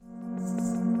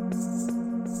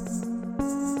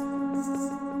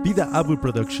Vida Abu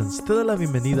Productions te da la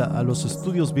bienvenida a los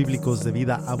estudios bíblicos de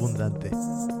vida abundante.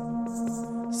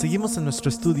 Seguimos en nuestro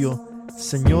estudio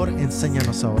Señor,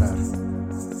 enséñanos a orar.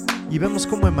 Y vemos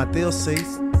cómo en Mateo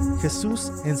 6,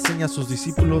 Jesús enseña a sus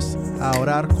discípulos a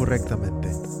orar correctamente.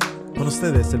 Con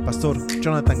ustedes, el pastor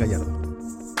Jonathan Gallardo.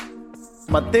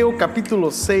 Mateo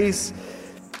capítulo 6,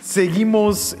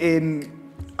 seguimos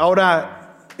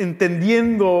ahora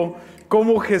entendiendo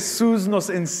cómo Jesús nos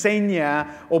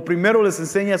enseña, o primero les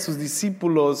enseña a sus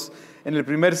discípulos en el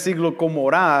primer siglo cómo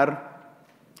orar,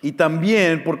 y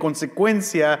también por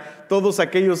consecuencia todos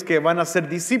aquellos que van a ser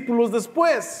discípulos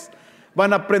después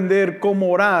van a aprender cómo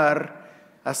orar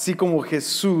así como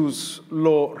Jesús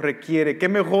lo requiere. ¿Qué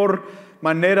mejor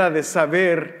manera de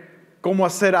saber cómo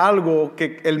hacer algo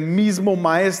que el mismo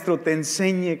maestro te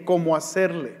enseñe cómo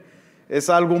hacerle? Es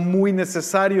algo muy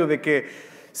necesario de que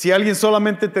si alguien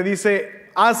solamente te dice,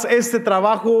 haz este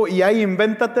trabajo y ahí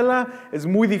invéntatela, es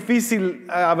muy difícil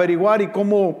averiguar y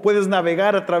cómo puedes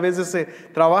navegar a través de ese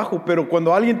trabajo. Pero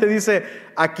cuando alguien te dice,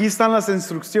 aquí están las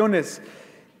instrucciones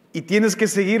y tienes que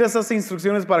seguir esas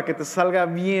instrucciones para que te salga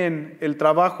bien el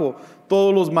trabajo.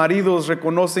 Todos los maridos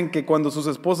reconocen que cuando sus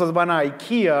esposas van a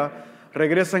IKEA,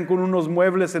 regresan con unos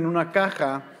muebles en una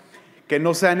caja que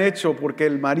no se han hecho porque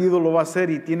el marido lo va a hacer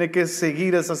y tiene que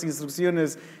seguir esas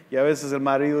instrucciones, y a veces el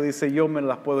marido dice, yo me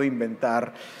las puedo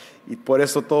inventar, y por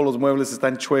eso todos los muebles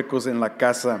están chuecos en la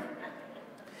casa.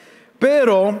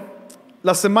 Pero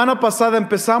la semana pasada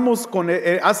empezamos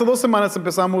hace 2 semanas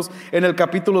empezamos en el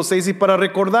capítulo 6, y para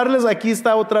recordarles, aquí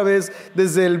está otra vez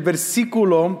desde el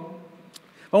versículo,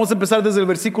 vamos a empezar desde el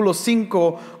versículo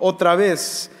 5 otra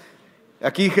vez.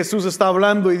 Aquí Jesús está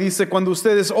hablando y dice, cuando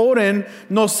ustedes oren,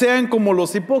 no sean como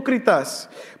los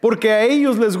hipócritas, porque a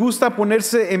ellos les gusta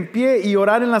ponerse en pie y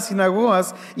orar en las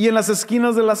sinagogas y en las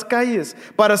esquinas de las calles,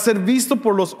 para ser visto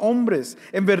por los hombres.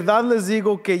 En verdad les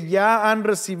digo que ya han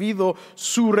recibido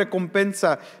su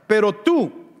recompensa. Pero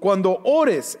tú, cuando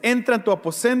ores, entra en tu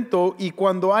aposento, y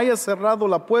cuando hayas cerrado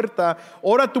la puerta,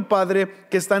 ora a tu Padre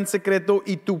que está en secreto,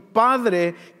 y tu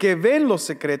Padre que ve en lo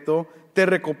secreto te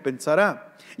recompensará.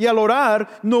 Y al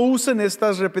orar, no usen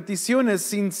estas repeticiones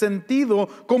sin sentido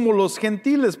como los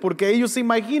gentiles, porque ellos se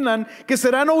imaginan que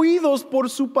serán oídos por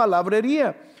su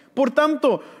palabrería. Por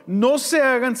tanto, no se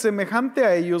hagan semejante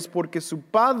a ellos, porque su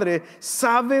Padre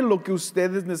sabe lo que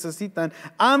ustedes necesitan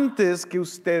antes que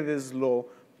ustedes lo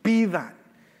pidan.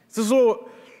 Eso es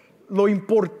lo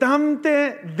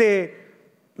importante de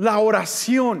la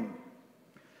oración,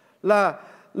 la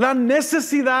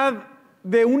necesidad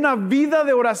de una vida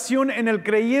de oración en el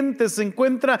creyente se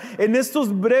encuentra en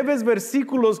estos breves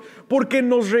versículos, porque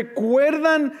nos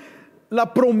recuerdan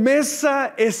la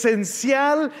promesa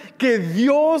esencial que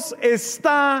Dios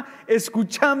está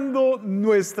escuchando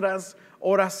nuestras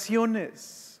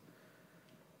oraciones.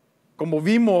 Como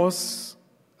vimos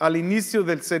al inicio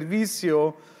del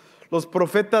servicio, los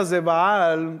profetas de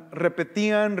Baal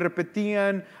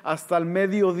repetían hasta el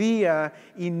mediodía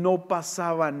y no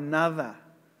pasaba nada.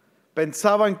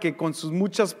 Pensaban que con sus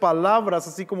muchas palabras,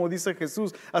 así como dice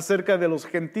Jesús acerca de los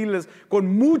gentiles,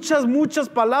 con muchas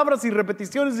palabras y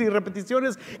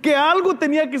repeticiones, que algo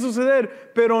tenía que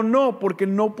suceder, pero no, porque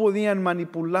no podían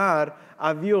manipular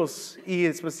a Dios. Y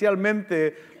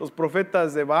especialmente los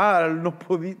profetas de Baal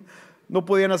no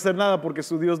podían hacer nada, porque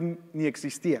su Dios ni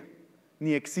existía,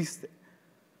 ni existe.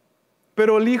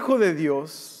 Pero el Hijo de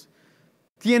Dios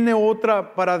tiene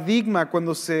otro paradigma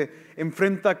cuando se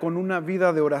enfrenta con una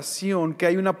vida de oración, que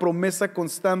hay una promesa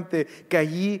constante, que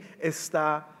allí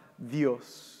está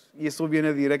Dios, y eso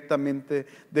viene directamente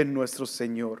de nuestro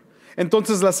Señor.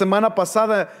 Entonces la semana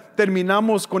pasada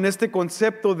terminamos con este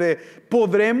concepto de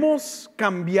 ¿podremos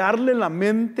cambiarle la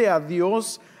mente a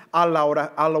Dios al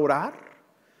orar?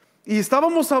 Y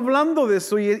estábamos hablando de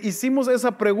eso y hicimos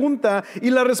esa pregunta, y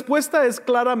la respuesta es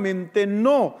claramente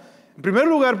no. En primer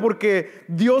lugar, porque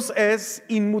Dios es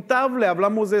inmutable.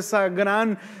 Hablamos de ese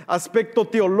gran aspecto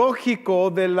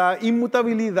teológico de la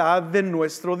inmutabilidad de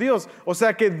nuestro Dios. O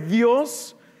sea que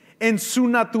Dios, en su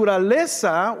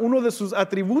naturaleza, uno de sus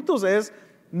atributos es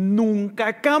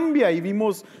nunca cambia. Y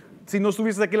vimos, si no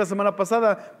estuviste aquí la semana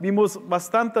pasada, vimos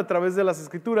bastante a través de las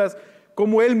Escrituras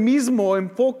como Él mismo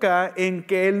enfoca en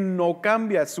que Él no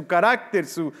cambia, su carácter,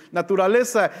 su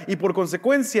naturaleza, y por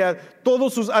consecuencia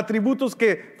todos sus atributos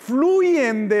que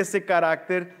fluyen de ese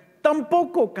carácter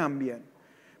tampoco cambian.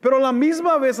 Pero a la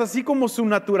misma vez, así como su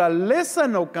naturaleza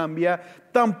no cambia,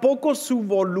 tampoco su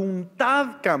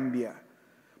voluntad cambia,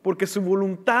 porque su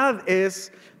voluntad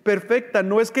es perfecta.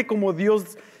 No es que como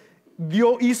Dios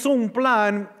hizo un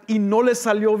plan y no le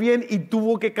salió bien y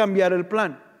tuvo que cambiar el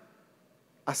plan.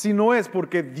 Así no es,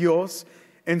 porque Dios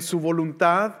en su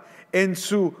voluntad, en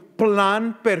su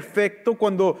plan perfecto.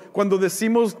 Cuando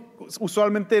decimos,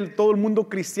 usualmente todo el mundo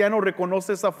cristiano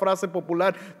reconoce esa frase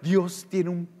popular: Dios tiene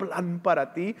un plan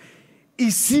para ti.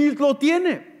 Y sí lo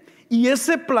tiene. Y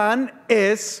ese plan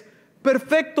es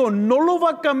perfecto. No lo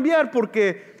va a cambiar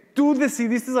porque tú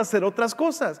decidiste hacer otras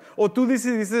cosas, o tú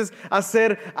decidiste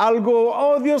hacer algo.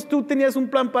 Oh, Dios, tú tenías un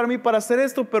plan para mí para hacer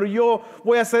esto, pero yo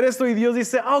voy a hacer esto. Y Dios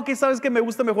dice: ok, sabes que me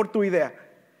gusta mejor tu idea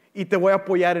y te voy a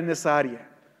apoyar en esa área.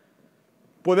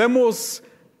 Podemos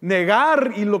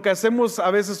negar, y lo que hacemos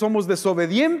a veces, somos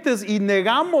desobedientes y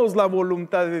negamos la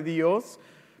voluntad de Dios,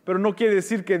 pero no quiere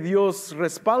decir que Dios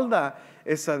respalda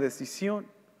esa decisión.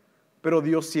 Pero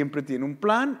Dios siempre tiene un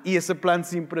plan, y ese plan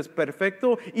siempre es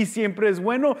perfecto y siempre es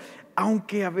bueno,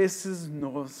 aunque a veces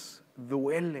nos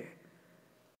duele.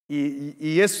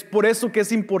 Y es por eso que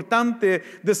es importante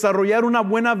desarrollar una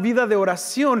buena vida de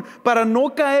oración, para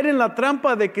no caer en la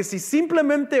trampa de que si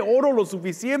simplemente oro lo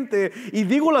suficiente y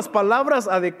digo las palabras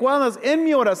adecuadas en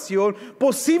mi oración,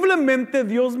 posiblemente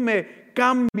Dios me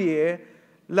cambie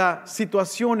la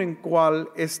situación en cual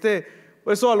esté.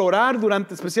 Por eso, al orar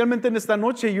especialmente en esta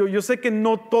noche, yo sé que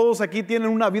no todos aquí tienen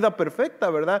una vida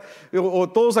perfecta, ¿verdad? O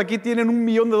todos aquí tienen $1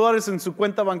 millón en su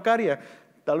cuenta bancaria.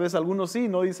 Tal vez algunos sí,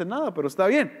 no dicen nada, pero está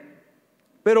bien.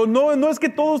 Pero no es que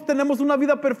todos tenemos una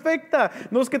vida perfecta.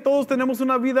 No es que todos tenemos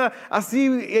una vida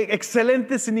así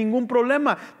excelente, sin ningún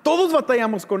problema. Todos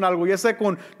batallamos con algo, ya sea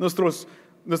con nuestras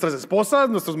esposas,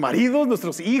 nuestros maridos,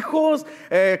 nuestros hijos,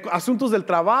 asuntos del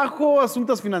trabajo,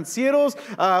 asuntos financieros,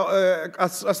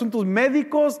 asuntos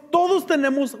médicos. Todos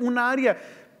tenemos una área,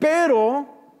 pero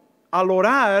al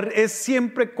orar es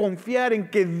siempre confiar en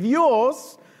que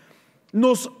Dios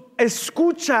nos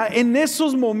escucha en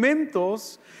esos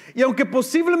momentos, y aunque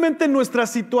posiblemente nuestra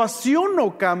situación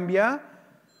no cambia,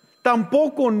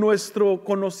 tampoco nuestro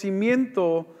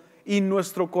conocimiento y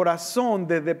nuestro corazón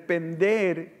de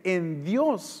depender en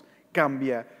Dios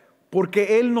cambia,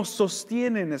 porque Él nos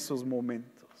sostiene en esos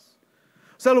momentos.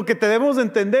 O sea, lo que debemos de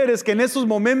entender es que en esos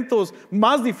momentos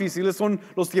más difíciles son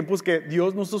los tiempos que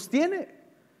Dios nos sostiene.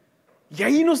 Y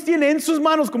ahí nos tiene en sus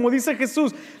manos, como dice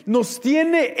Jesús, nos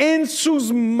tiene en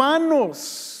sus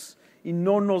manos y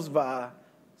no nos va a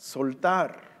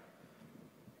soltar.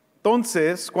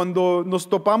 Entonces, cuando nos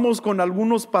topamos con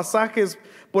algunos pasajes,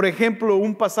 por ejemplo,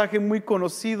 un pasaje muy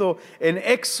conocido en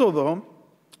Éxodo,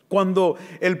 cuando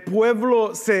el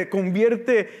pueblo se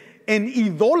convierte en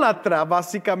idólatra,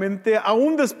 básicamente,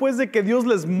 aún después de que Dios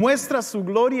les muestra su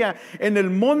gloria en el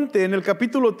monte, en el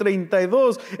capítulo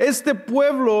 32, este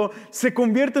pueblo se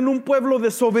convierte en un pueblo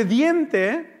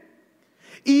desobediente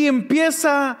y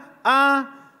empieza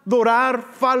a adorar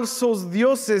falsos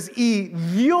dioses, y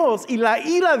Dios y la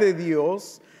ira de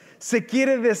Dios se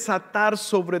quiere desatar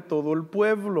sobre todo el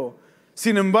pueblo.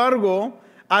 Sin embargo,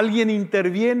 alguien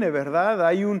interviene, ¿verdad?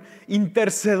 Hay un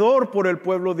intercedor por el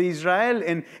pueblo de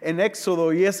Israel en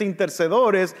Éxodo, y ese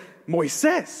intercedor es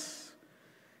Moisés.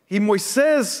 Y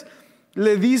Moisés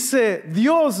le dice: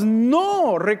 Dios,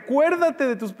 no, recuérdate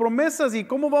de tus promesas. ¿Y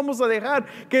cómo vamos a dejar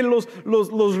que los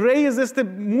reyes de este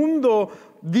mundo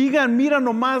digan: mira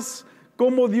nomás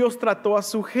cómo Dios trató a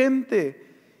su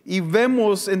gente? Y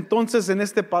vemos entonces en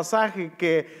este pasaje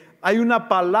que hay una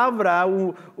palabra,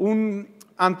 un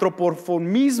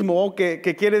antropomorfismo,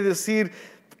 que quiere decir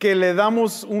que le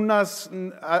damos unos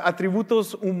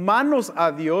atributos humanos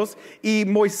a Dios. Y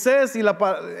Moisés y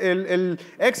el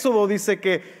Éxodo dice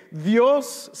que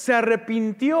Dios se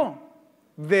arrepintió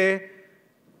de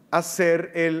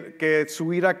hacer que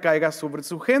su ira caiga sobre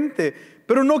su gente.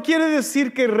 Pero no quiere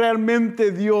decir que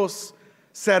realmente Dios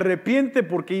se arrepiente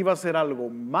porque iba a hacer algo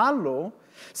malo.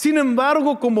 Sin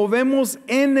embargo, como vemos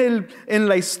en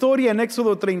la historia en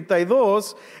Éxodo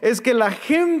 32, es que la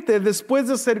gente, después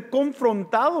de ser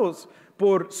confrontados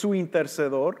por su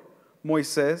intercedor,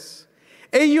 Moisés,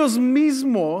 ellos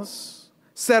mismos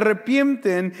se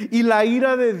arrepienten, y la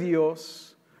ira de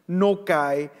Dios no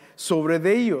cae sobre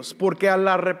de ellos, porque al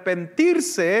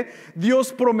arrepentirse,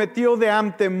 Dios prometió de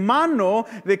antemano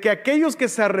de que aquellos que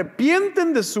se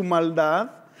arrepienten de su maldad,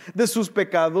 de sus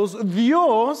pecados,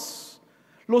 Dios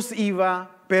los iba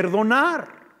a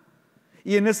perdonar.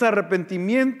 Y en ese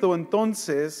arrepentimiento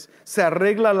entonces se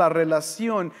arregla la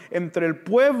relación entre el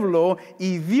pueblo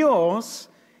y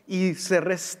Dios, y se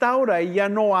restaura, y ya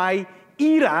no hay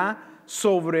ira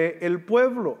sobre el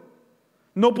pueblo.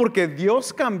 No porque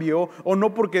Dios cambió, o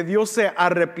no porque Dios se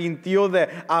arrepintió de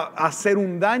hacer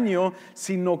un daño,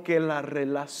 sino que la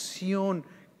relación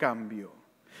cambió.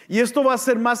 Y esto va a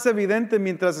ser más evidente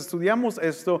mientras estudiamos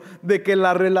esto, de que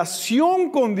la relación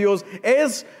con Dios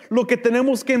es lo que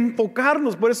tenemos que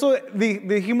enfocarnos. Por eso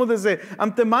dijimos desde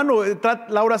antemano,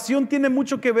 la oración tiene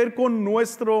mucho que ver con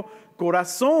nuestro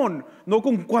corazón, no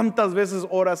con cuántas veces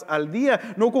oras al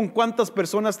día, no con cuántas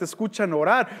personas te escuchan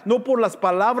orar, no por las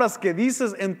palabras que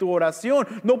dices en tu oración,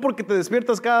 no porque te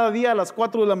despiertas cada día a las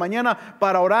 4 de la mañana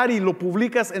para orar y lo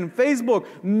publicas en Facebook,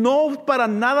 no para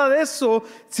nada de eso,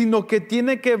 sino que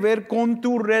tiene que ver con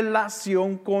tu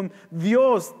relación con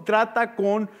Dios. Trata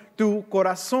con tu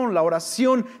corazón. La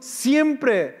oración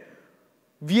siempre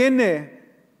viene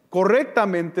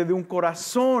correctamente de un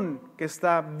corazón que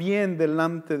está bien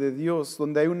delante de Dios,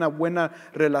 donde hay una buena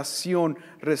relación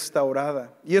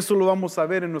restaurada. Y eso lo vamos a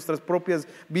ver en nuestras propias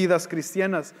vidas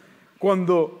cristianas.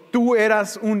 Cuando tú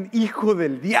eras un hijo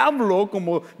del diablo,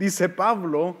 como dice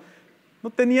Pablo, no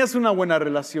tenías una buena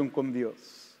relación con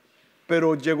Dios,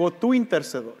 pero llegó tu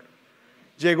intercedor,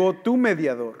 llegó tu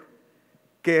mediador,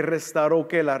 que restauró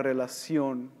la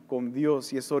relación con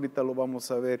Dios, y eso ahorita lo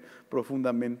vamos a ver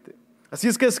profundamente. Así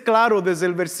es que es claro desde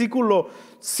el versículo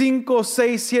 5,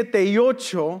 6, 7 y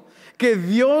 8 que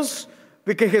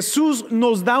que Jesús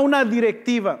nos da una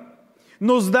directiva,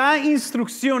 nos da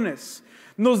instrucciones,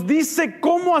 nos dice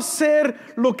cómo hacer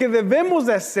lo que debemos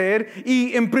de hacer,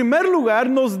 y en primer lugar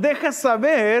nos deja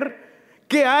saber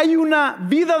que hay una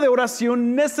vida de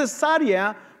oración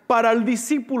necesaria para el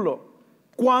discípulo.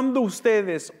 Cuando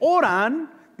ustedes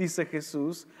oran, dice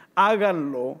Jesús,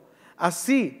 háganlo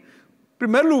así. En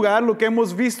primer lugar, lo que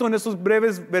hemos visto en esos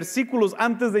breves versículos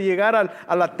antes de llegar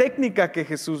a la técnica que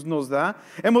Jesús nos da,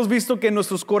 hemos visto que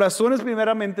nuestros corazones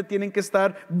primeramente tienen que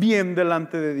estar bien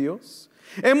delante de Dios.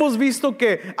 Hemos visto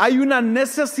que hay una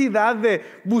necesidad de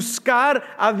buscar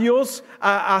a Dios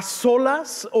a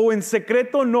solas o en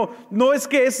secreto. No es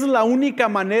que esa es la única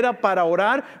manera para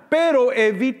orar, pero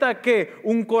evita que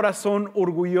un corazón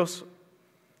orgulloso,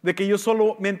 de que yo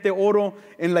solamente oro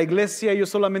en la iglesia, yo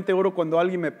solamente oro cuando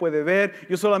alguien me puede ver,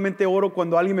 yo solamente oro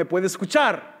cuando alguien me puede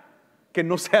escuchar, que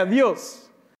no sea Dios.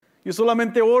 Yo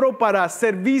solamente oro para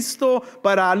ser visto,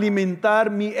 para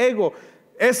alimentar mi ego.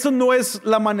 Eso no es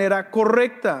la manera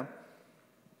correcta.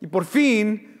 Y por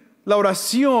fin, la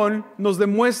oración nos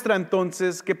demuestra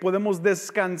entonces que podemos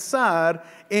descansar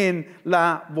en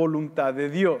la voluntad de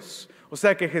Dios. O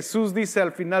sea que Jesús dice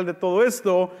al final de todo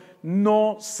esto: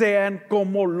 no sean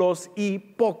como los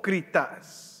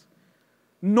hipócritas.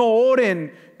 No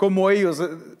oren como ellos.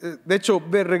 De hecho,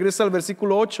 regresa al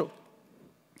versículo 8.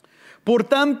 Por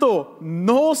tanto,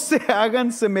 no se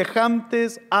hagan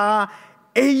semejantes a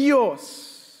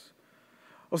ellos.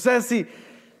 O sea, si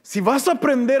vas a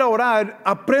aprender a orar,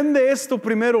 aprende esto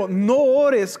primero. No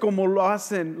ores como lo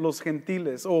hacen los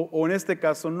gentiles, o en este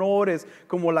caso, no ores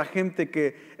como la gente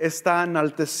que está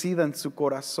enaltecida en su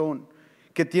corazón,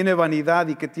 que tiene vanidad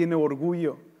y que tiene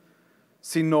orgullo,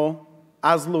 sino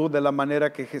hazlo de la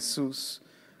manera que Jesús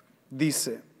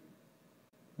dice.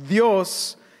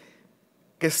 Dios,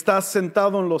 que está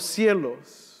sentado en los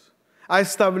cielos, ha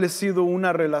establecido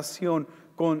una relación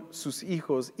con sus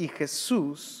hijos, y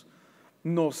Jesús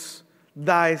nos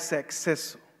da ese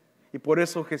acceso, y por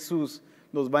eso Jesús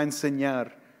nos va a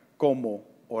enseñar cómo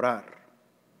orar.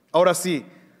 Ahora sí,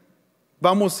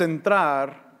 vamos a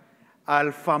entrar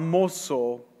al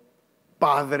famoso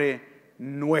Padre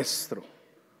Nuestro.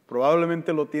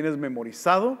 Probablemente lo tienes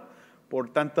memorizado por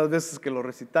tantas veces que lo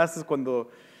recitaste cuando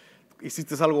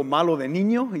hiciste algo malo de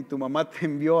niño y tu mamá te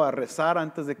envió a rezar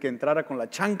antes de que entrara con la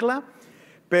chancla.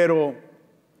 Pero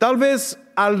tal vez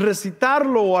al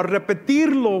recitarlo o al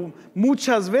repetirlo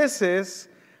muchas veces,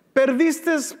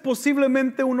 perdiste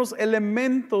posiblemente unos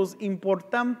elementos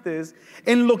importantes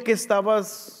en lo que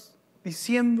estabas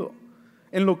diciendo,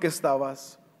 en lo que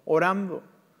estabas orando.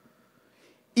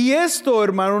 Y esto,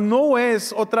 hermano, no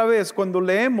es otra vez cuando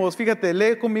leemos, fíjate,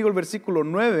 lee conmigo el versículo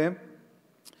 9,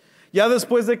 ya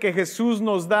después de que Jesús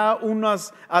nos da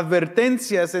unas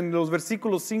advertencias en los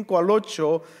versículos 5 al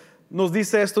 8, nos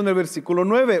dice esto en el versículo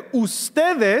 9: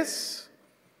 ustedes,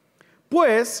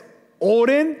 pues,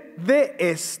 oren de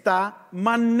esta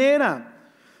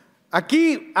manera.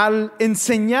 Aquí, al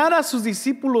enseñar a sus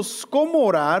discípulos cómo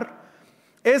orar,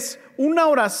 es una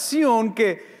oración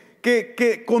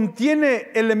que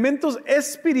contiene elementos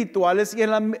espirituales y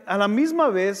a la misma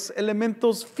vez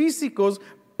elementos físicos,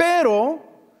 pero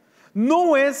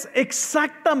no es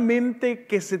exactamente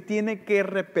que se tiene que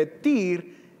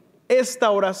repetir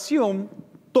esta oración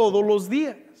todos los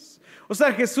días. O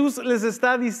sea, Jesús les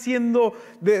está diciendo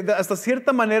hasta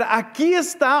cierta manera, aquí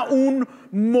está un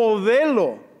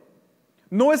modelo.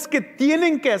 No es que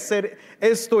tienen que hacer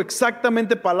esto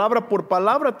exactamente palabra por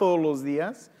palabra todos los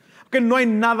días. Que no hay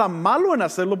nada malo en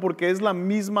hacerlo porque es la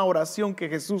misma oración que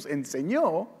Jesús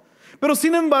enseñó, pero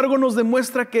sin embargo nos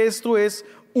demuestra que esto es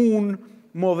un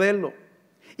modelo.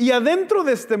 Y adentro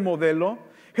de este modelo,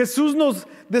 Jesús nos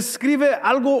describe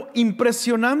algo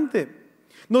impresionante.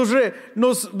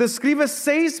 Nos describe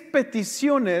 6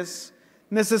 peticiones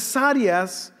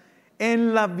necesarias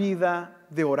en la vida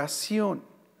de oración.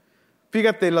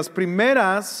 Fíjate, las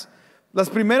primeras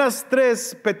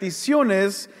 3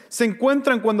 peticiones se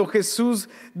encuentran cuando Jesús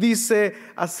dice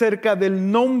acerca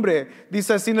del nombre.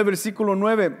 Dice así en el versículo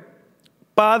 9: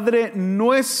 Padre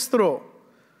nuestro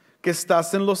que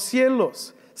estás en los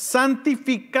cielos,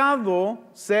 santificado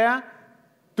sea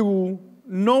tu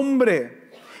nombre.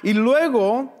 Y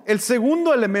luego el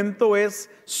segundo elemento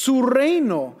es su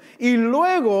reino. Y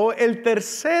luego el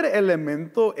tercer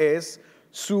elemento es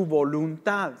su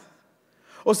voluntad.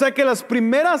 O sea que las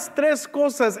primeras 3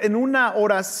 cosas en una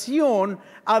oración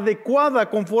adecuada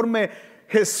conforme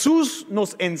Jesús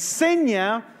nos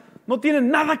enseña no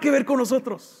tienen nada que ver con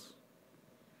nosotros.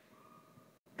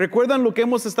 ¿Recuerdan lo que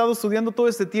hemos estado estudiando todo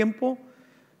este tiempo?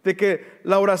 De que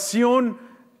la oración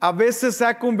a veces se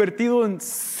ha convertido en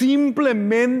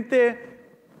simplemente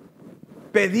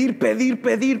pedir.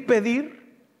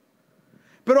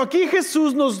 Pero aquí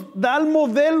Jesús nos da el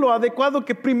modelo adecuado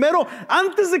que primero,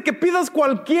 antes de que pidas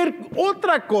cualquier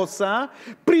otra cosa,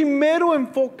 primero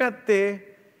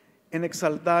enfócate en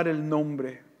exaltar el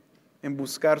nombre, en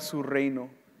buscar su reino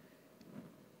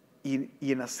y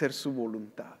en hacer su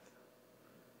voluntad.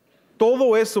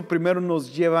 Todo eso primero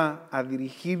nos lleva a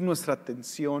dirigir nuestra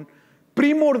atención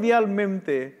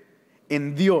primordialmente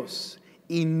en Dios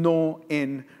y no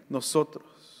en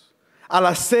nosotros. Al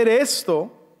hacer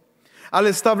esto, al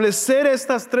establecer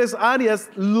estas 3 áreas,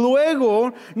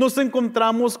 luego nos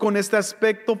encontramos con este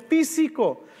aspecto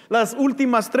físico. Las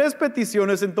últimas 3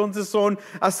 peticiones entonces son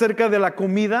acerca de la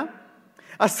comida,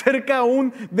 acerca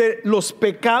aún de los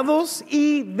pecados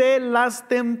y de las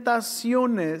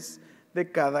tentaciones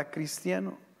de cada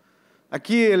cristiano.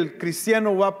 Aquí el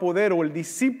cristiano va a poder, o el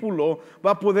discípulo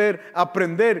va a poder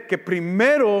aprender que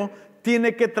primero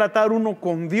tiene que tratar uno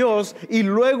con Dios y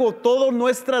luego todas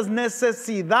nuestras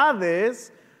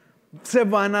necesidades se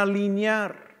van a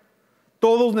alinear.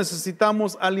 Todos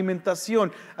necesitamos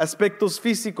alimentación, aspectos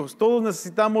físicos. Todos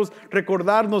necesitamos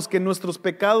recordarnos que nuestros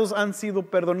pecados han sido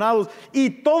perdonados. Y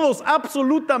todos,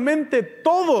 absolutamente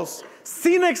todos,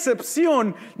 sin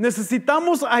excepción,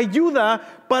 necesitamos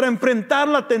ayuda para enfrentar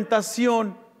la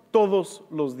tentación todos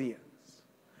los días.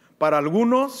 Para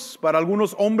algunos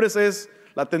hombres es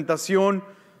la tentación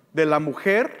de la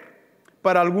mujer.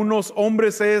 Para algunos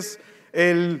hombres es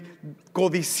el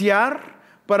codiciar.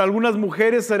 Para algunas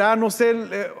mujeres será, no sé,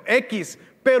 X.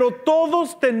 Pero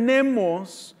todos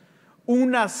tenemos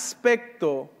un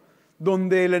aspecto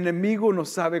donde el enemigo no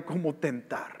sabe cómo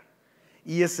tentar.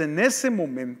 Y es en ese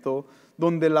momento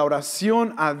donde la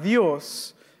oración a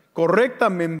Dios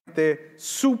correctamente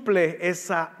suple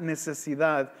esa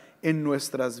necesidad en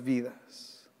nuestras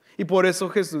vidas. Y por eso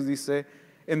Jesús dice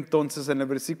entonces en el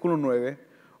versículo 9,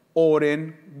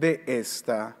 oren de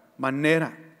esta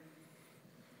manera.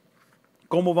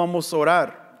 ¿Cómo vamos a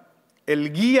orar?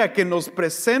 El guía que nos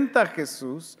presenta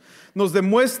Jesús nos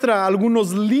demuestra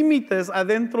algunos límites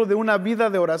adentro de una vida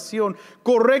de oración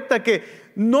correcta que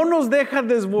no nos deja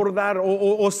desbordar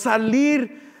o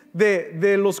salir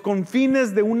de los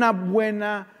confines de una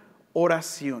buena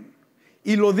oración.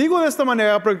 Y lo digo de esta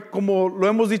manera porque como lo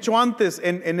hemos dicho antes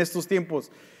en estos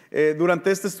tiempos,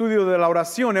 durante este estudio de la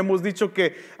oración hemos dicho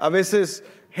que a veces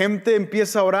gente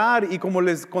empieza a orar y como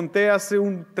les conté hace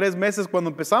 3 meses cuando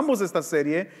empezamos esta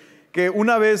serie, que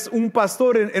una vez un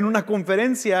pastor en una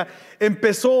conferencia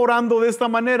empezó orando de esta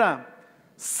manera: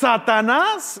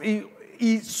 Satanás,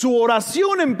 y su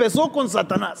oración empezó con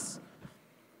Satanás.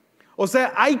 O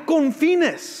sea, hay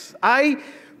confines, hay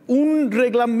un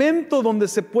reglamento donde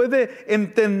se puede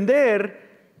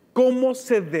entender cómo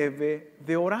se debe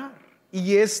de orar.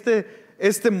 Y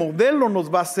este modelo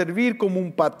nos va a servir como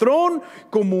un patrón,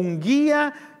 como un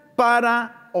guía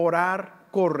para orar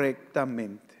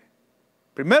correctamente.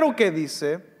 Primero que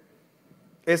dice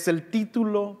es el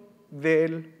título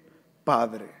del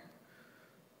Padre.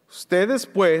 Ustedes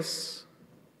pues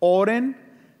oren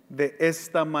de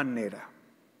esta manera: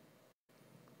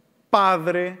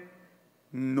 Padre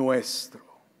nuestro.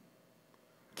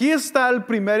 Aquí está el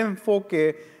primer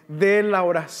enfoque de la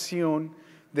oración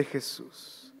de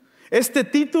Jesús. Este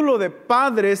título de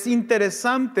Padre es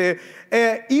interesante.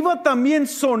 Iba también a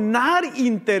sonar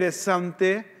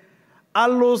interesante a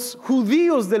los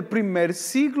judíos del primer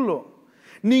siglo.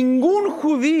 Ningún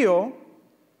judío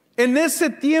en ese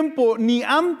tiempo ni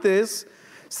antes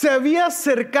se había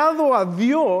acercado a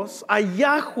Dios, a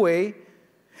Yahweh,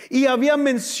 y había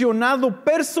mencionado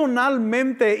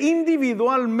personalmente,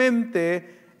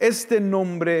 individualmente, este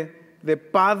nombre de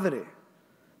Padre.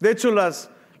 De hecho,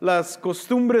 las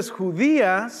costumbres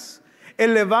judías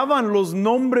elevaban los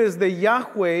nombres de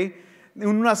Yahweh en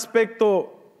un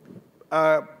aspecto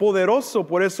poderoso.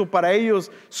 Por eso para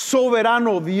ellos,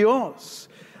 soberano Dios,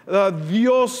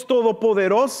 Dios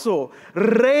todopoderoso,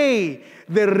 Rey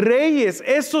de reyes.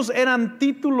 Esos eran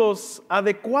títulos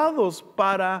adecuados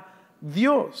para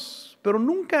Dios, pero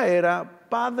nunca era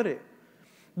Padre.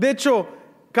 De hecho,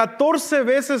 14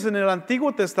 veces en el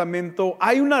Antiguo Testamento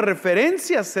hay una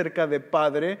referencia acerca de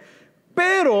Padre,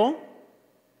 pero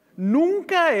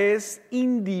nunca es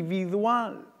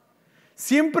individual.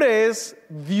 Siempre es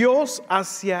Dios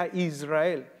hacia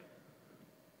Israel.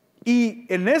 Y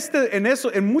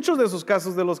en muchos de esos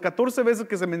casos, de los 14 veces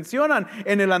que se mencionan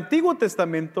en el Antiguo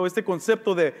Testamento, este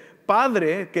concepto de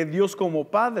Padre, que Dios como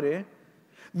Padre,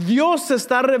 Dios se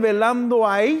está revelando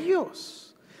a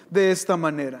ellos de esta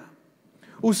manera.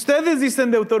 Ustedes,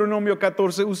 dicen Deuteronomio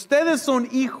 14, ustedes son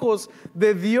hijos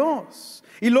de Dios.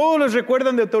 Y luego les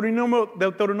recuerdan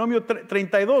Deuteronomio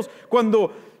 32,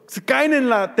 cuando caen en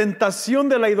la tentación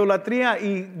de la idolatría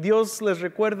y Dios les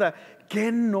recuerda que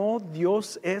no,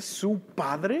 Dios es su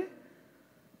Padre.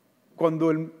 Cuando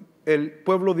el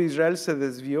pueblo de Israel se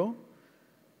desvió.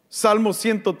 Salmo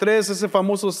 103, ese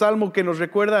famoso salmo que nos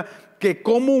recuerda que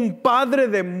como un padre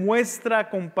demuestra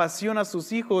compasión a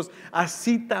sus hijos,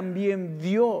 así también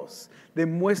Dios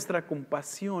demuestra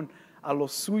compasión a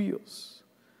los suyos.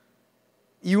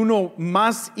 Y uno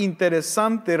más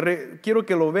interesante, quiero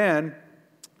que lo vean,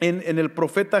 en el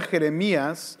profeta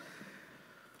Jeremías.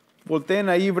 Volteen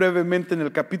ahí brevemente en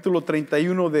el capítulo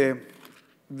 31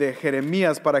 de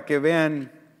Jeremías para que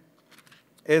vean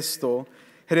esto.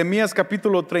 Jeremías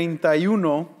capítulo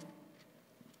 31,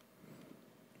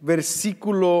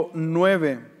 versículo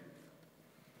 9.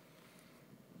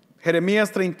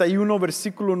 Jeremías 31,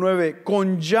 versículo 9.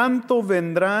 Con llanto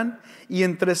vendrán y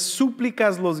entre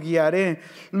súplicas los guiaré.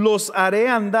 Los haré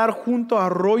andar junto a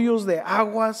arroyos de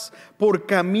aguas por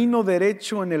camino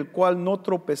derecho en el cual no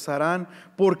tropezarán,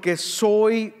 porque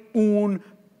soy un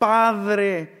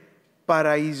padre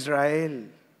para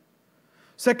Israel.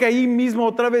 O sea que ahí mismo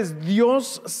otra vez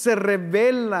Dios se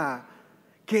revela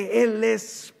que Él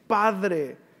es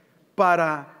Padre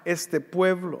para este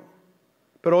pueblo.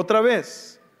 Pero otra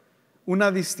vez, una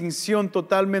distinción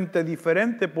totalmente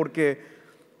diferente porque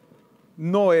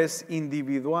no es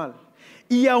individual.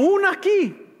 Y aún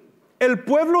aquí, el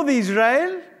pueblo de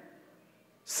Israel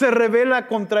se revela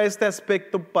contra este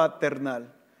aspecto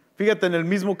paternal. Fíjate en el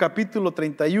mismo capítulo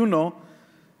 31,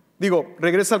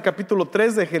 regresa al capítulo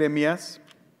 3 de Jeremías.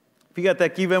 Fíjate,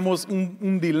 aquí vemos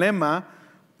un dilema,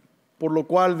 por lo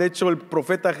cual, de hecho, el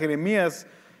profeta Jeremías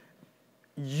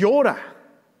llora.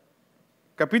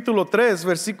 Capítulo 3,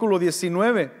 versículo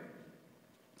 19.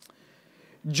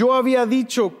 Yo había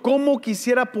dicho, cómo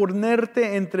quisiera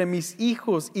ponerte entre mis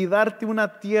hijos y darte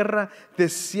una tierra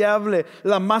deseable,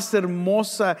 la más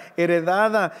hermosa,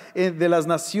 heredada de las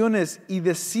naciones. Y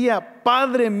decía,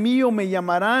 Padre mío me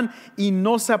llamarán y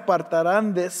no se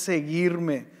apartarán de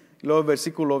seguirme. Luego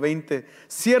versículo 20,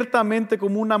 ciertamente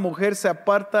como una mujer se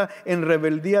aparta en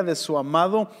rebeldía de su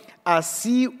amado,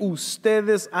 así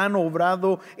ustedes han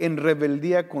obrado en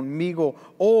rebeldía conmigo,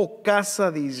 oh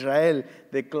casa de Israel,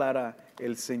 declara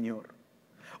el Señor.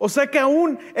 O sea que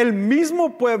aún el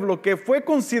mismo pueblo que fue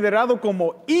considerado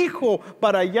como hijo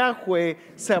para Yahweh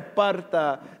se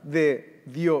aparta de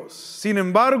Dios. Sin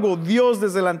embargo, Dios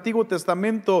desde el Antiguo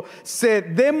Testamento se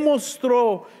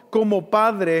demostró como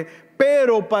Padre.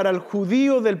 Pero para el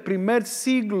judío del primer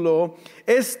siglo,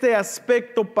 este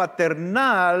aspecto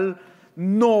paternal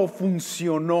no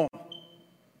funcionó.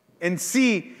 En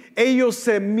sí, ellos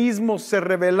mismos se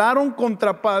rebelaron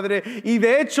contra Padre y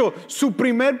de hecho su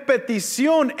primer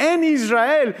petición en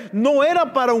Israel no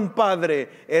era para un padre,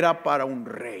 era para un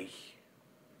rey.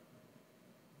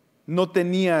 No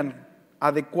tenían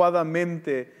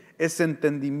adecuadamente ese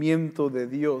entendimiento de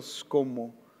Dios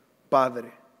como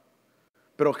Padre.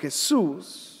 Pero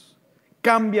Jesús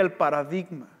cambia el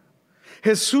paradigma.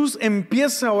 Jesús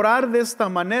empieza a orar de esta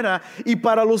manera y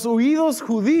para los oídos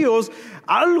judíos,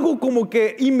 algo como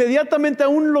que inmediatamente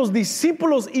aún los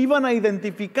discípulos iban a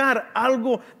identificar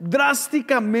algo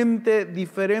drásticamente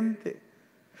diferente.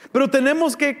 Pero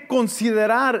tenemos que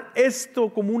considerar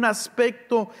esto como un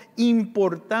aspecto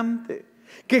importante.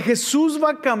 Que Jesús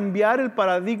va a cambiar el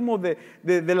paradigma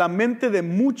de la mente de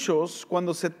muchos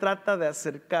cuando se trata de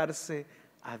acercarse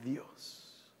a Dios.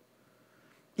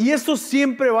 Y esto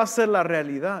siempre va a ser la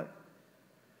realidad.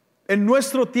 en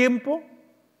nuestro tiempo,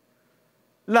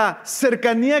 la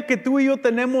cercanía que tú y yo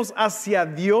tenemos hacia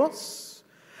Dios,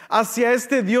 hacia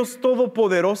este Dios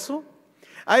todopoderoso,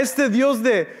 a este Dios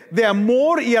de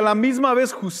amor y a la misma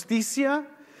vez justicia,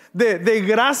 de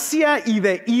gracia y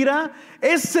de ira,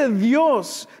 ese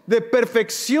Dios de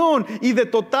perfección y de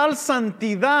total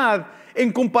santidad,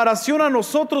 en comparación a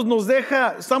nosotros nos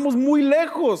deja, estamos muy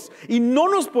lejos y no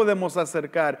nos podemos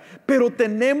acercar, pero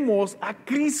tenemos a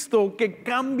Cristo que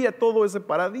cambia todo ese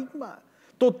paradigma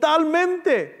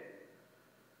totalmente.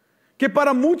 Que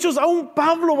para muchos, aún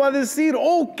Pablo va a decir,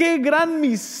 oh, qué gran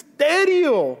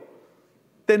misterio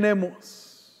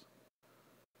tenemos.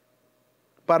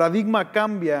 Paradigma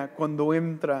cambia cuando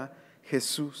entra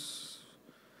Jesús.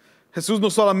 Jesús no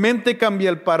solamente cambia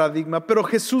el paradigma, pero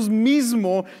Jesús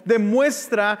mismo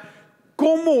demuestra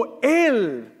cómo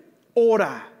Él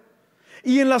ora.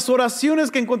 Y en las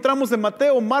oraciones que encontramos en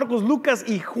Mateo, Marcos, Lucas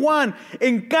y Juan,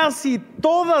 en casi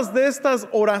todas de estas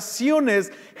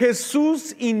oraciones,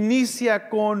 Jesús inicia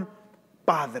con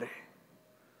Padre.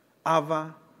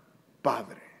 Abba,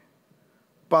 Padre.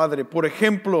 Padre. Por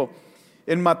ejemplo,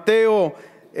 en Mateo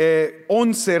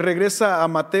 11, regresa a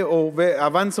Mateo,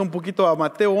 avanza un poquito a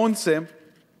Mateo 11,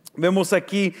 vemos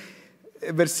aquí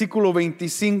versículo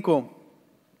 25.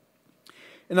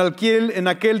 En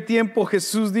aquel tiempo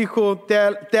Jesús dijo,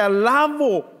 te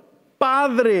alabo,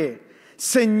 Padre,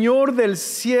 Señor del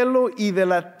cielo y de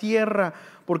la tierra,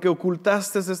 porque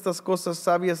ocultaste estas cosas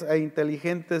sabias e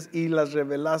inteligentes y las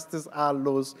revelaste a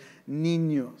los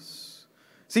niños.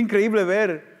 Es increíble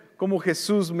ver cómo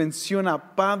Jesús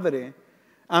menciona Padre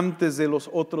antes de los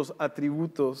otros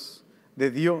atributos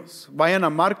de Dios. Vayan a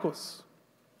Marcos.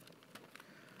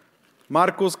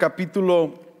 Marcos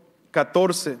capítulo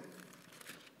 14.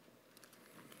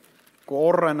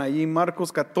 Corran allí,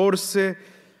 Marcos 14,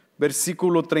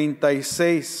 versículo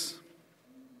 36.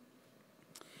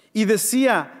 Y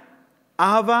decía,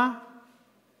 Abba,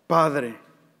 Padre.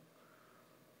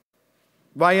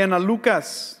 Vayan a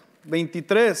Lucas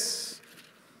 23.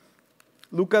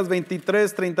 Lucas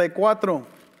 23, 34.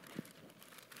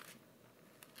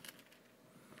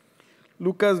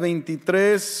 Lucas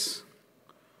 23,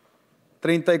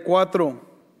 34.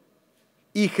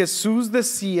 Y Jesús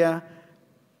decía,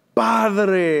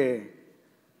 Padre.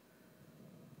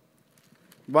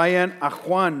 Vayan a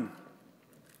Juan,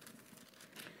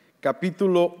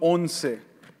 capítulo 11.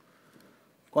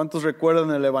 ¿Cuántos recuerdan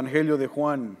el Evangelio de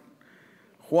Juan?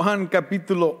 Juan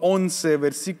capítulo 11,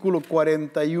 versículo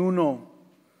 41.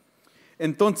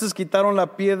 Entonces quitaron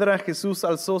la piedra, Jesús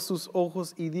alzó sus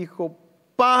ojos y dijo,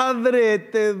 Padre,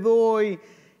 te doy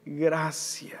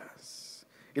gracias.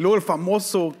 Y luego el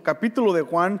famoso capítulo de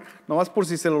Juan, nomás por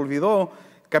si se le olvidó,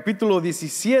 capítulo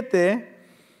 17,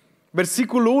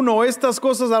 versículo 1, estas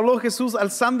cosas habló Jesús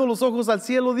alzando los ojos al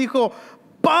cielo, dijo,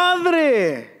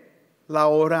 Padre, la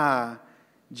hora ha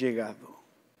llegado.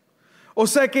 O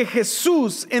sea que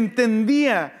Jesús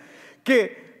entendía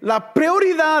que la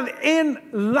prioridad en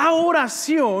la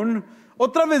oración,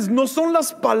 otra vez, no son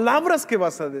las palabras que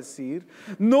vas a decir,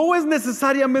 no es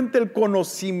necesariamente el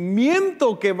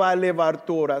conocimiento que va a elevar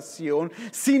tu oración,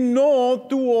 sino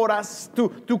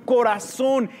tu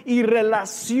corazón y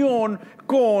relación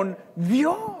con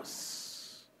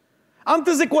Dios.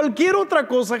 Antes de cualquier otra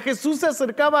cosa, Jesús se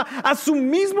acercaba a su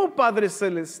mismo Padre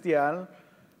Celestial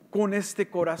con este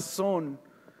corazón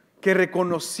que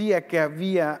reconocía que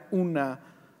había una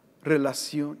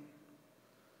relación.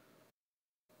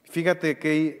 Fíjate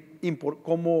qué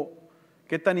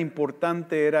tan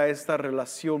importante era esta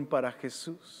relación para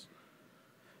Jesús.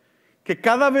 Que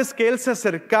cada vez que Él se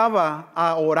acercaba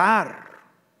a orar,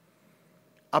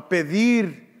 a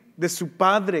pedir de su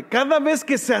Padre, cada vez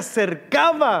que se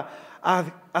acercaba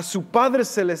a su Padre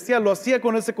Celestial, lo hacía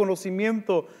con ese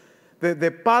conocimiento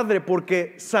de Padre,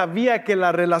 porque sabía que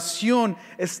la relación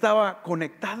estaba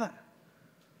conectada.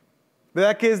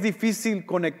 ¿Verdad que es difícil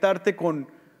conectarte con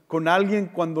alguien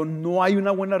cuando no hay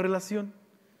una buena relación?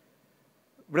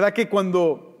 ¿Verdad que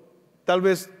cuando tal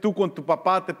vez tú con tu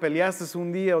papá te peleaste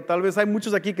un día, o tal vez hay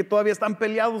muchos aquí que todavía están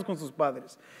peleados con sus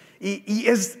padres, y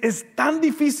es tan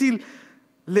difícil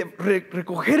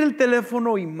recoger el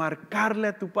teléfono y marcarle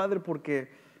a tu padre,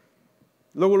 porque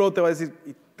luego te va a decir,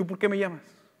 ¿y tú por qué me llamas?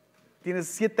 Tienes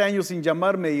 7 años sin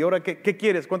llamarme y ahora ¿qué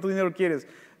quieres? ¿Cuánto dinero quieres?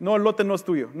 No, el lote no es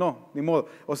tuyo. No, ni modo.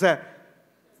 O sea,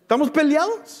 estamos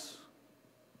peleados.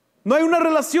 No hay una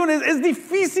relación. Es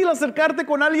difícil acercarte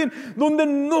con alguien donde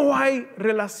no hay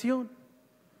relación.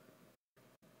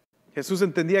 Jesús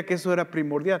entendía que eso era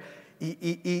primordial.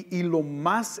 Y lo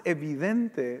más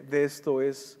evidente de esto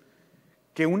es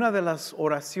que una de las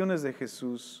oraciones de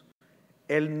Jesús,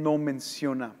 Él no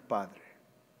menciona Padre.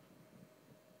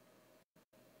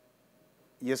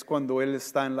 Y es cuando Él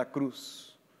está en la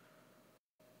cruz,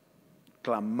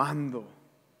 clamando,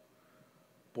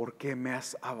 ¿por qué me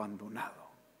has abandonado?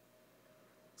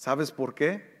 ¿Sabes por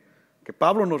qué? Que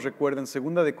Pablo nos recuerda en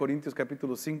 2 de Corintios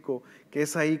capítulo 5, que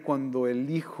es ahí cuando el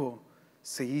Hijo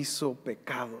se hizo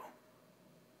pecado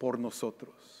por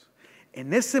nosotros.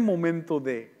 En ese momento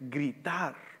de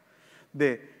gritar,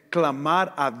 de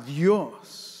clamar a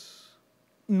Dios,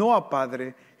 no a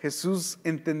Padre, Jesús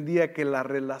entendía que la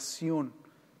relación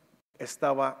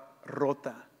estaba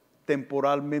rota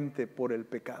temporalmente por el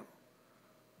pecado.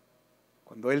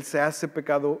 Cuando Él se hace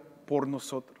pecado por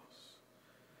nosotros.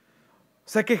 O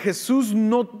sea que Jesús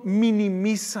no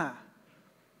minimiza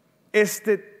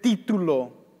este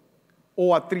título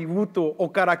o atributo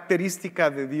o característica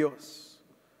de Dios.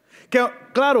 Que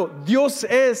claro, Dios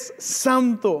es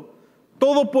santo,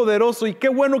 todopoderoso, y qué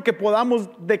bueno que podamos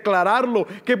declararlo,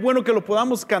 qué bueno que lo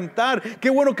podamos cantar, qué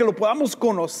bueno que lo podamos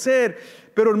conocer.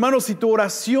 Pero hermanos, si tu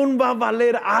oración va a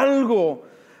valer algo,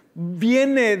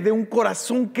 viene de un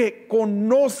corazón que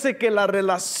conoce que la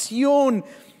relación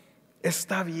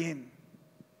está bien.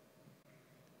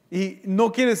 Y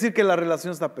no quiere decir que la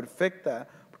relación está perfecta,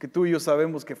 porque tú y yo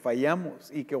sabemos que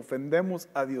fallamos y que ofendemos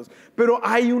a Dios. Pero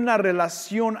hay una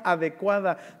relación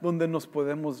adecuada donde nos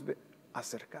podemos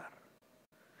acercar.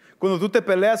 Cuando tú te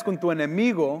peleas con tu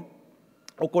enemigo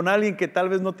o con alguien que tal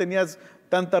vez no tenías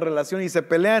tanta relación y se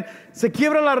pelean, se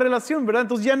quiebra la relación, ¿verdad?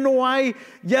 Entonces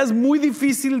ya es muy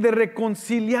difícil de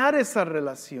reconciliar esa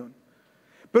relación.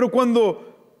 Pero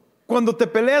cuando te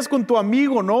peleas con tu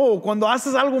amigo, ¿no? O cuando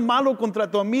haces algo malo contra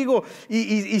tu amigo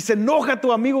y se enoja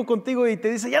tu amigo contigo y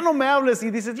te dice, ya no me hables, y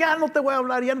dices, ya no te voy a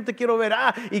hablar, ya no te quiero ver.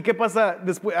 ¿Y qué pasa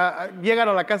después? Llegan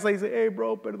a la casa y dicen, hey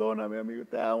bro, perdóname amigo,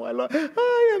 te amo. Ay,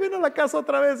 ya viene a la casa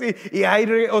otra vez.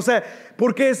 O sea,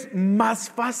 porque es más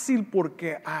fácil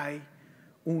porque hay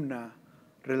una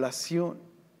relación.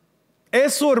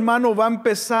 Eso, hermano, va a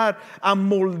empezar a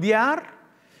moldear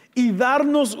y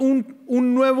darnos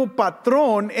un nuevo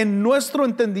patrón en nuestro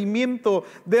entendimiento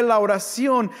de la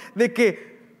oración, de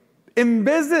que en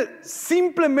vez de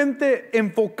simplemente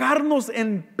enfocarnos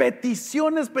en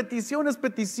peticiones,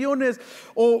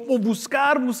 o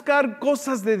buscar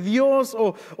cosas de Dios,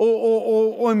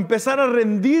 o empezar a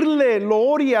rendirle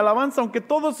loor y alabanza, aunque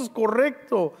todo eso es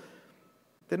correcto,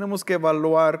 tenemos que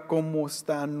evaluar cómo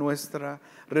está nuestra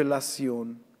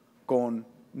relación con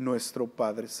nuestro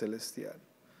Padre Celestial.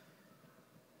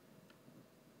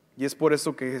 Y es por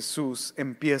eso que Jesús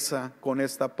empieza con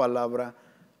esta palabra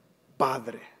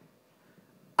Padre,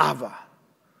 Abba,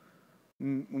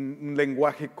 un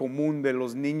lenguaje común de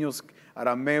los niños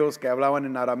arameos que hablaban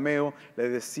en arameo. Le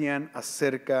decían a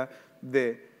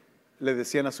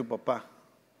su papá,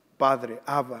 Padre,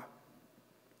 Abba.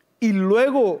 Y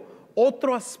luego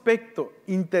otro aspecto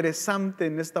interesante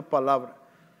en esta palabra.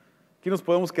 Aquí nos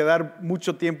podemos quedar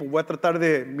mucho tiempo, voy a tratar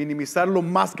de minimizar lo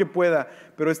más que pueda,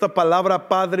 pero esta palabra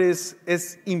Padre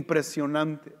es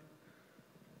impresionante.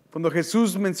 Cuando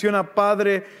Jesús menciona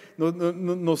Padre,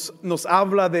 nos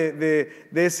habla de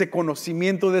ese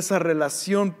conocimiento, de esa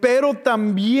relación, pero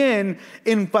también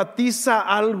enfatiza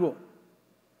algo,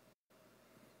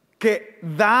 que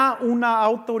da una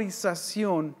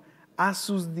autorización a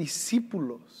sus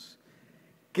discípulos,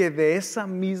 que de esa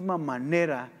misma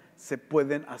manera se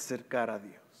pueden acercar a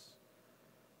Dios.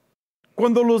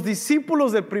 Cuando los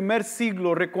discípulos del primer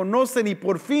siglo reconocen y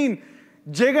por fin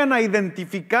llegan a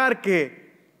identificar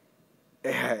que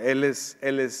Él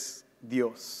es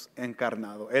Dios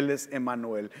encarnado, Él es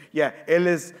Emmanuel, Él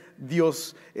es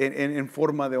Dios en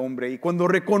forma de hombre, y cuando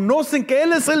reconocen que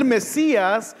Él es el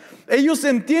Mesías, ellos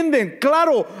entienden,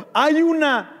 claro, hay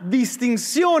una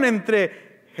distinción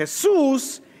entre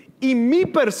Jesús y mi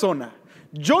persona.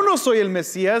 Yo no soy el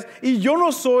Mesías y yo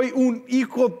no soy un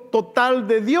hijo total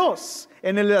de Dios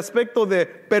en el aspecto de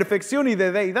perfección y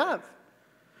de deidad,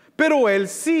 pero Él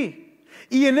sí.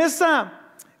 Y en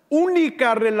esa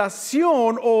única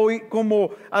relación o como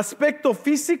aspecto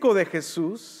físico de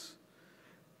Jesús,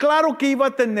 claro que iba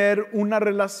a tener una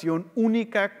relación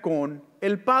única con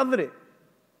el Padre.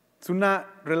 Es una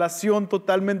relación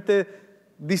totalmente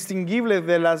distinguible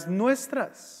de las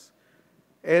nuestras.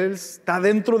 Él está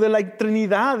dentro de la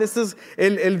Trinidad. Ese es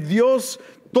el Dios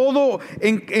todo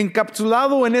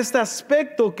encapsulado en este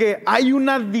aspecto, que hay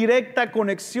una directa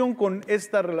conexión con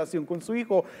esta relación con su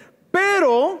Hijo.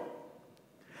 Pero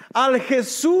al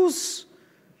Jesús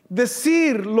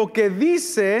decir lo que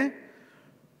dice,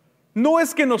 no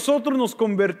es que nosotros nos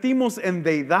convertimos en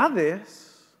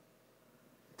deidades,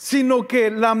 sino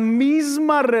que la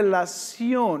misma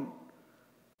relación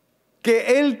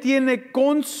que Él tiene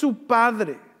con su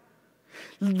Padre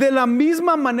De la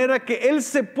misma manera que Él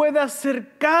se puede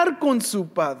acercar con su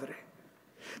Padre.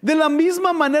 De la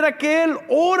misma manera que Él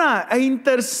ora e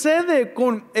intercede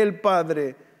con el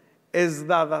Padre, es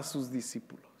dada a sus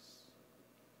discípulos.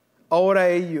 Ahora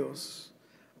ellos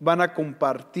van a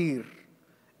compartir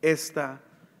esta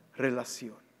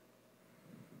relación.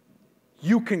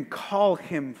 You can call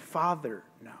him Father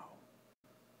now.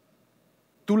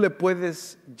 Tú le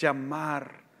puedes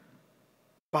llamar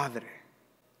Padre.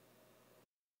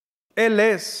 Él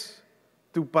es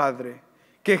tu Padre.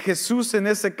 Que Jesús en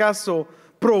ese caso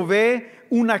provee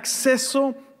un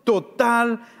acceso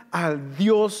total al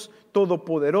Dios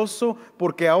Todopoderoso,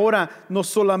 porque ahora no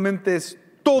solamente es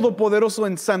todopoderoso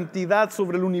en santidad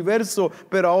sobre el universo,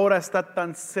 pero ahora está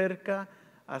tan cerca,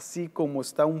 así como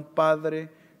está un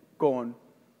padre con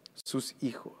sus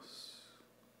hijos.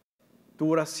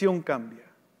 Tu oración cambia.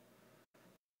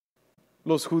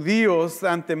 Los judíos de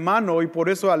antemano, y por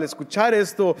eso al escuchar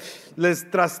esto les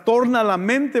trastorna la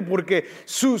mente, porque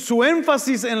su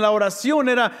énfasis en la oración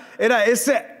era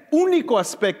ese único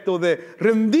aspecto de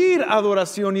rendir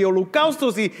adoración y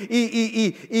holocaustos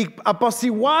y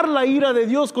apaciguar la ira de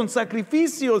Dios con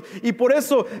sacrificios, y por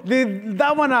eso le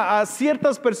daban a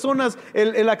ciertas personas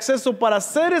el acceso para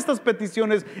hacer estas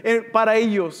peticiones para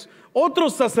ellos.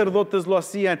 Otros sacerdotes lo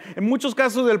hacían. En muchos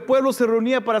casos el pueblo se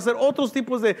reunía para hacer otros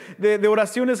tipos de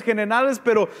oraciones generales,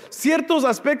 pero ciertos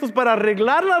aspectos para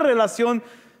arreglar la relación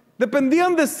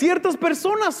dependían de ciertas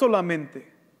personas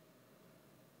solamente.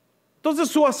 Entonces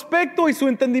su aspecto y su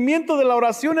entendimiento de la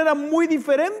oración era muy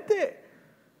diferente,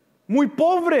 muy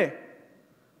pobre.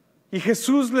 Y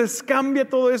Jesús les cambia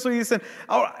todo eso y dicen,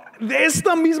 ahora, de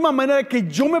esta misma manera que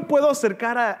yo me puedo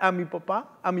acercar a mi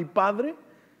papá, a mi padre,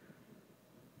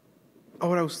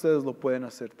 ahora ustedes lo pueden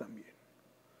hacer también.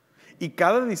 Y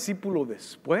cada discípulo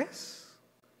después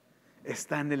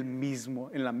está en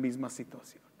la misma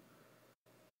situación.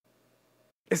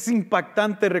 Es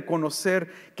impactante reconocer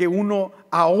que uno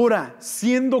ahora,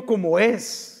 siendo como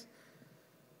es,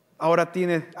 ahora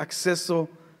tiene acceso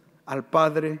al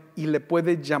Padre y le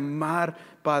puede llamar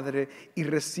Padre y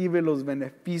recibe los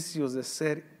beneficios de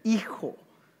ser hijo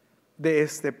de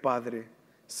este Padre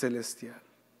celestial.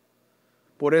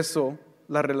 Por eso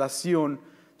la relación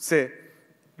se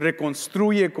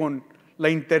reconstruye con la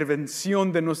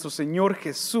intervención de nuestro Señor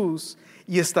Jesús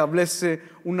y establece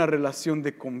una relación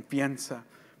de confianza.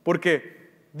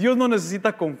 Porque Dios no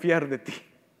necesita confiar de ti,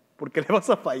 porque le vas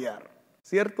a fallar,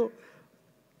 ¿cierto?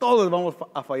 Todos vamos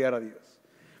a fallar a Dios.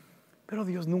 Pero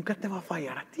Dios nunca te va a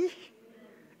fallar a ti.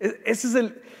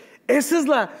 Ese es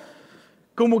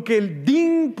como que el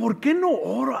ding, ¿por qué no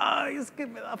oro? Ay, es que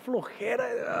me da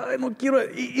flojera, ay, no quiero.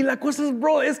 Y la cosa es,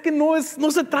 bro, es que no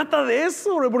se trata de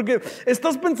eso, bro, porque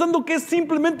estás pensando que es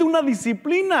simplemente una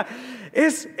disciplina.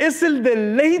 Es el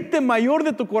deleite mayor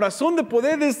de tu corazón de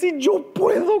poder decir, yo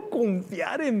puedo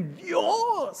confiar en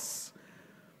Dios.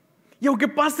 Y aunque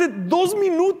pase 2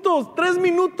 minutos, 3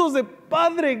 minutos de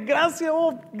Padre, gracias,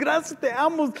 gracias, te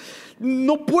amo.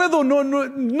 No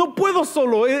puedo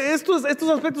solo. Estos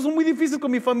aspectos son muy difíciles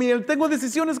con mi familia. Tengo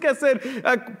decisiones que hacer,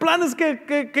 planes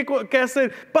que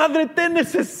hacer. Padre, te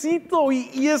necesito.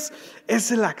 Y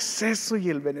es el acceso y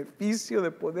el beneficio de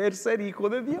poder ser hijo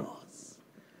de Dios.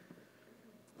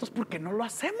 Entonces, ¿por qué no lo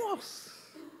hacemos?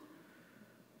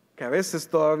 Que a veces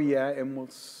todavía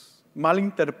hemos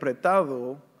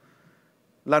malinterpretado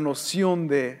la noción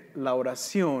de la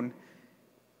oración,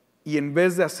 y en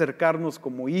vez de acercarnos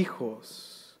como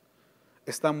hijos,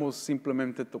 estamos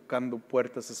simplemente tocando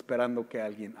puertas esperando que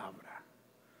alguien abra.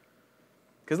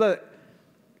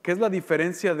 ¿Qué es la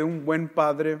diferencia de un buen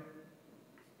padre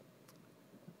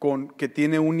que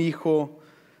tiene un hijo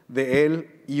de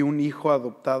él y un hijo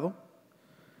adoptado?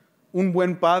 Un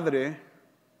buen padre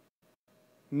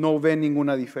no ve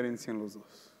ninguna diferencia en los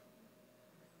dos.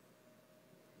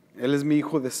 Él es mi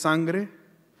hijo de sangre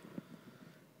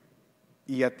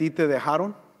y a ti te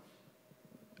dejaron,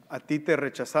 a ti te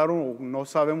rechazaron, o no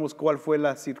sabemos cuál fue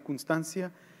la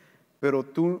circunstancia, pero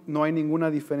no hay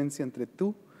ninguna diferencia entre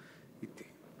tú y ti.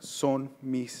 Son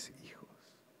mis hijos.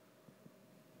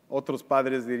 Otros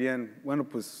padres dirían, bueno,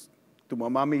 pues tu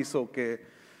mamá me hizo que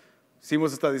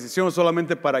hicimos esta decisión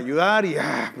solamente para ayudar,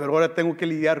 pero ahora tengo que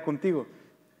lidiar contigo.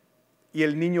 Y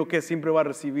el niño que siempre va a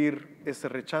recibir ese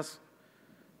rechazo.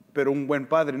 Pero un buen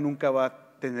padre nunca va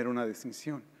a tener una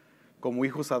distinción. Como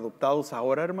hijos adoptados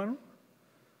ahora, hermano,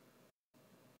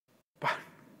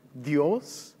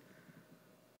 Dios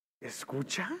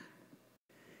escucha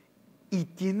y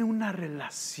tiene una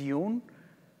relación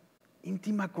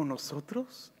íntima con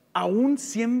nosotros, aún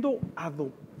siendo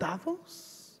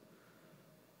adoptados.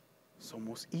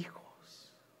 Somos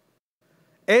hijos.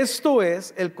 Esto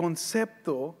es el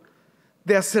concepto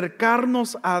de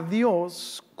acercarnos a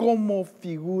Dios como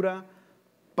figura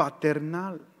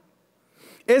paternal.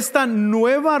 Esta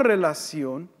nueva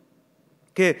relación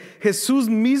que Jesús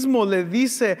mismo le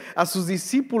dice a sus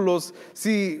discípulos,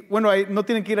 no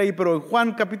tienen que ir ahí, pero en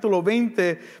Juan capítulo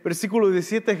 20, versículo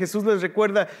 17, Jesús les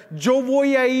recuerda, yo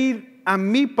voy a ir a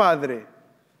mi Padre.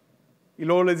 Y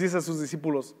luego les dice a sus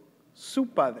discípulos, su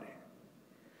Padre.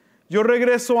 Yo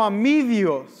regreso a mi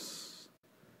Dios.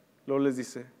 Luego les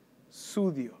dice,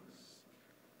 su Dios.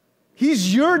 He's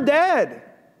your dad.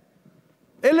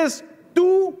 Él es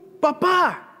tu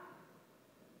papá.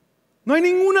 No hay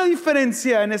ninguna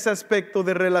diferencia en ese aspecto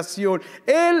de relación.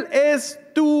 Él es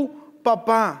tu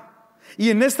papá. Y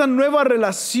en esta nueva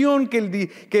relación que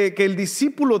el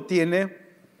discípulo tiene,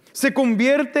 se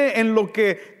convierte en lo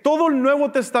que todo el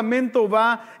Nuevo Testamento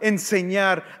va a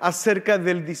enseñar acerca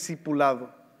del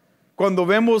discipulado. Cuando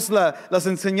vemos las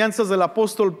enseñanzas del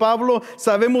apóstol Pablo,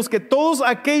 sabemos que todos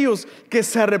aquellos que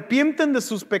se arrepienten de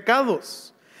sus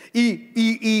pecados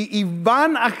y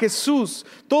van a Jesús,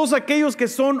 todos aquellos que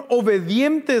son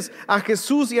obedientes a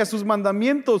Jesús y a sus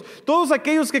mandamientos, todos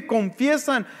aquellos que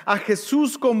confiesan a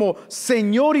Jesús como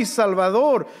Señor y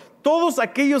Salvador, todos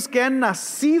aquellos que han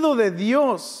nacido de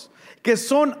Dios, que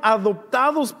son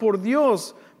adoptados por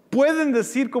Dios, pueden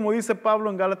decir, como dice Pablo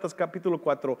en Gálatas capítulo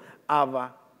 4,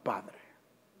 Abba, Padre.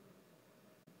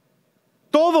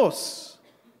 Todos.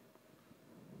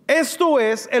 Esto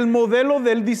es el modelo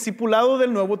del discipulado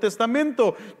del Nuevo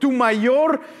Testamento. Tu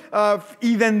mayor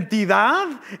identidad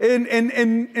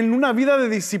en una vida de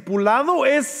discipulado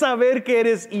es saber que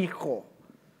eres hijo.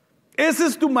 Esa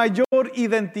es tu mayor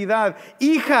identidad.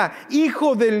 Hija,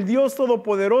 hijo del Dios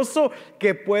Todopoderoso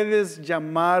que puedes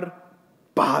llamar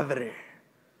Padre.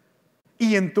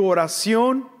 Y en tu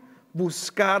oración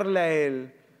buscarle a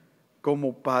Él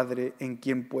como Padre en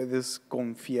quien puedes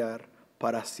confiar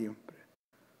para siempre.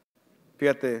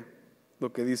 Fíjate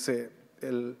lo que dice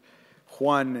el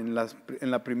Juan en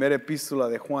la primera epístola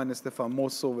de Juan, este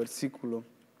famoso versículo,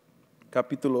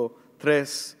 capítulo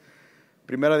 3,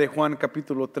 primera de Juan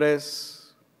capítulo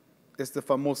 3, este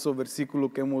famoso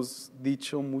versículo que hemos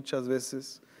dicho muchas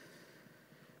veces.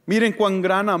 Miren cuán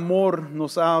gran amor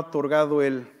nos ha otorgado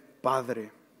el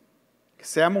Padre, que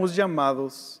seamos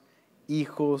llamados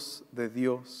hijos de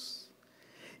Dios.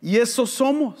 Y eso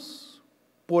somos.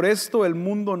 Por esto el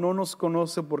mundo no nos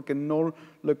conoce porque no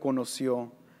le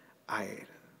conoció a Él.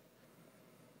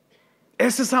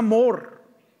 Ese es amor,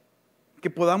 que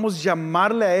podamos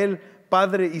llamarle a Él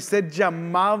Padre y ser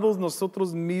llamados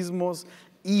nosotros mismos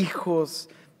hijos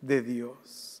de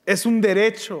Dios. Es un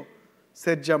derecho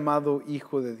ser llamado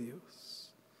hijo de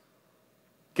Dios.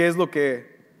 ¿Qué es lo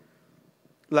que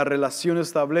la relación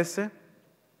establece?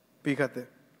 Fíjate,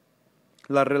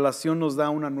 la relación nos da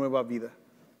una nueva vida.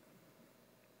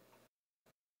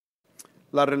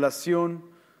 La relación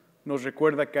nos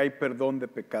recuerda que hay perdón de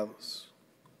pecados.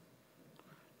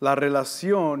 La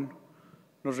relación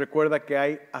nos recuerda que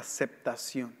hay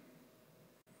aceptación.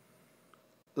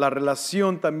 La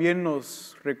relación también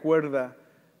nos recuerda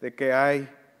de que hay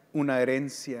una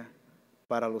herencia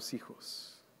para los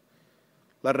hijos.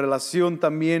 La relación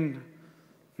también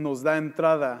nos da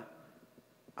entrada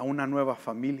a una nueva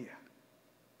familia.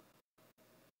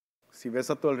 Si ves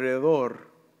a tu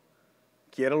alrededor,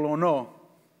 quiéralo o no,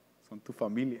 son tu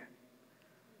familia.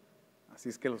 Así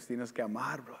es que los tienes que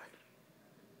amar, brother.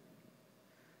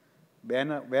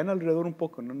 Vean alrededor un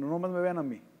poco, no nomás me vean a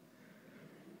mí.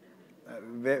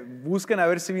 Busquen a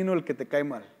ver si vino el que te cae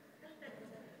mal.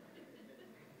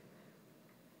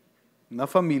 Una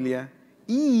familia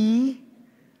y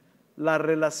la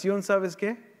relación, ¿sabes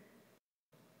qué?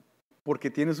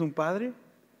 Porque tienes un padre,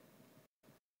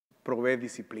 provee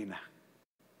disciplina.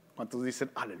 ¿Cuántos dicen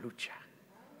aleluya?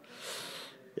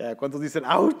 ¿Cuántos dicen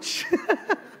ouch?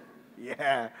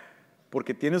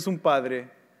 Porque tienes un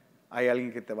padre, hay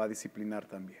alguien que te va a disciplinar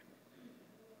también.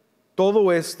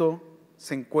 Todo esto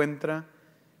se encuentra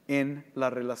en la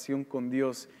relación con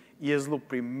Dios y es lo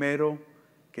primero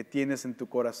que tienes en tu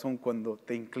corazón cuando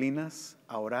te inclinas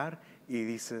a orar y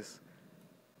dices,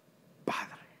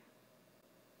 Padre.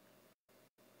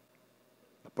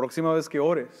 La próxima vez que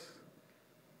ores,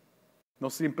 no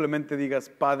simplemente digas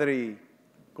Padre y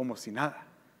como si nada.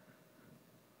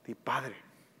 Di Padre.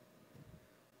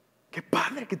 Qué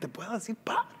padre que te pueda decir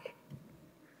Padre.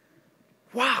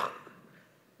 Wow.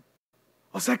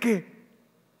 O sea que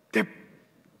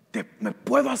me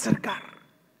puedo acercar.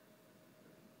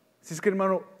 Si es que,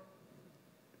 hermano,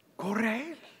 corre a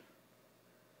Él.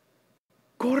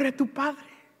 Corre a tu Padre.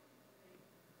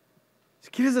 Si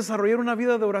quieres desarrollar una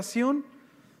vida de oración,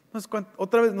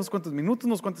 otra vez, unos cuantos minutos,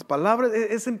 unos cuantas palabras,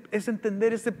 es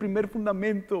entender ese primer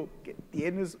fundamento, que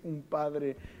tienes un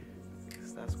Padre que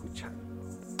está escuchando,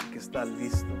 que está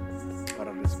listo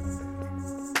para responder.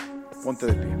 Ponte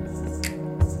de pie.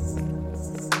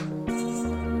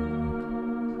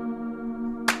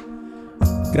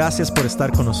 Gracias por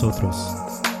estar con nosotros.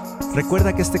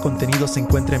 Recuerda que este contenido se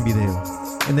encuentra en video,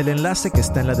 en el enlace que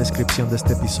está en la descripción de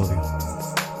este episodio.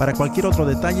 Para cualquier otro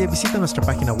detalle, visita nuestra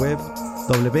página web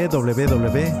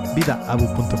www.vidaabu.com.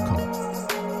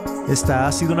 Esta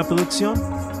ha sido una producción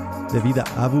de Vida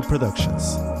Abu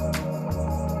Productions.